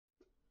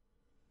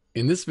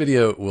In this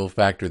video, we'll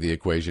factor the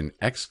equation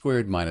x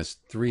squared minus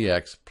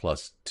 3x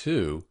plus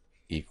 2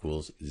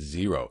 equals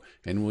 0.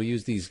 And we'll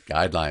use these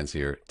guidelines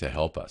here to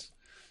help us.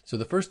 So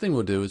the first thing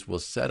we'll do is we'll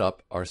set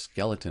up our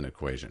skeleton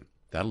equation.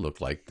 That'll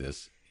look like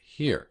this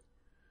here.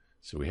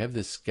 So we have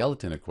this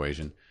skeleton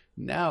equation.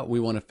 Now we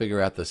want to figure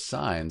out the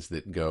signs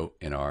that go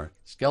in our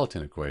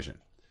skeleton equation.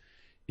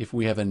 If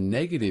we have a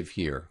negative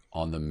here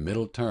on the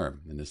middle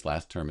term, and this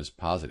last term is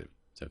positive,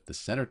 so if the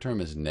center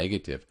term is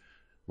negative,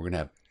 we're going to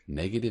have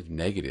negative,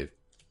 negative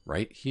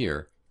right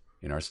here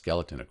in our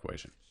skeleton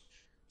equation.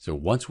 So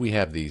once we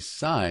have these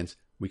signs,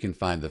 we can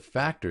find the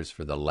factors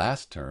for the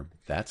last term.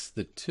 That's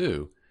the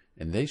 2,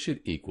 and they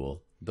should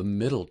equal the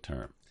middle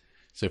term.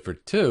 So for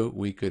 2,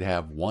 we could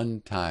have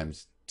 1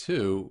 times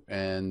 2,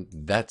 and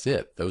that's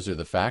it. Those are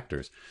the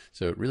factors.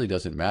 So it really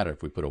doesn't matter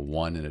if we put a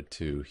 1 and a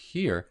 2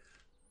 here.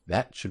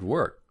 That should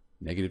work.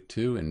 Negative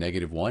 2 and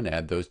negative 1,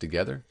 add those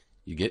together,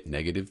 you get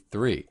negative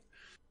 3.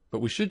 But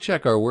we should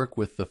check our work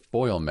with the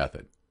FOIL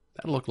method.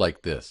 That'll look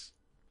like this.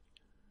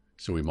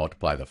 So we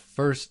multiply the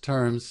first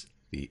terms,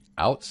 the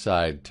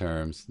outside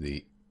terms,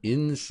 the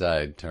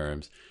inside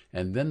terms,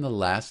 and then the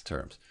last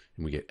terms.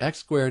 And we get x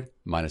squared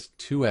minus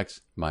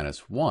 2x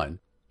minus 1.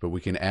 But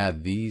we can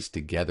add these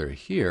together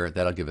here.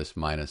 That'll give us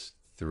minus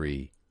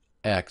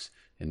 3x.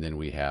 And then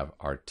we have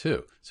our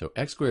 2. So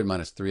x squared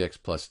minus 3x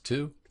plus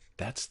 2,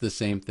 that's the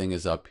same thing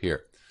as up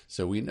here.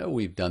 So we know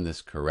we've done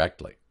this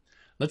correctly.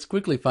 Let's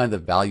quickly find the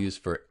values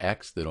for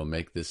x that'll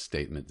make this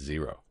statement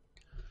 0.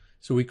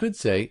 So we could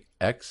say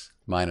x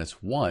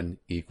minus 1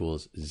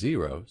 equals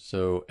 0,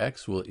 so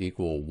x will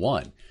equal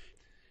 1.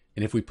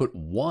 And if we put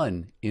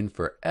 1 in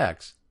for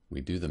x, we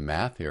do the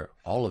math here,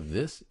 all of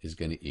this is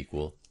going to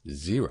equal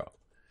 0.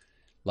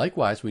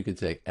 Likewise, we could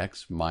say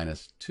x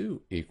minus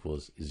 2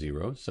 equals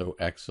 0, so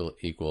x will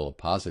equal a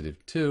positive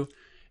 2.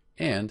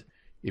 And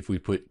if we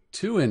put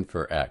 2 in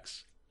for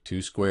x,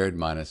 2 squared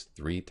minus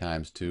 3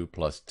 times 2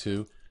 plus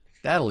 2,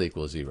 that'll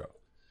equal 0.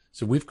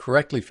 So we've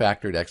correctly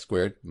factored x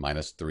squared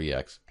minus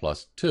 3x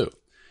plus 2.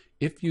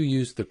 If you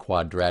use the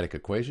quadratic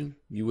equation,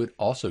 you would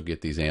also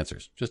get these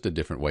answers, just a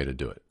different way to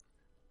do it.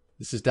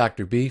 This is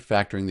Dr. B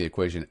factoring the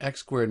equation x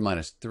squared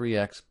minus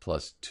 3x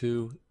plus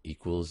 2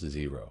 equals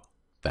 0.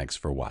 Thanks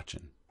for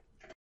watching.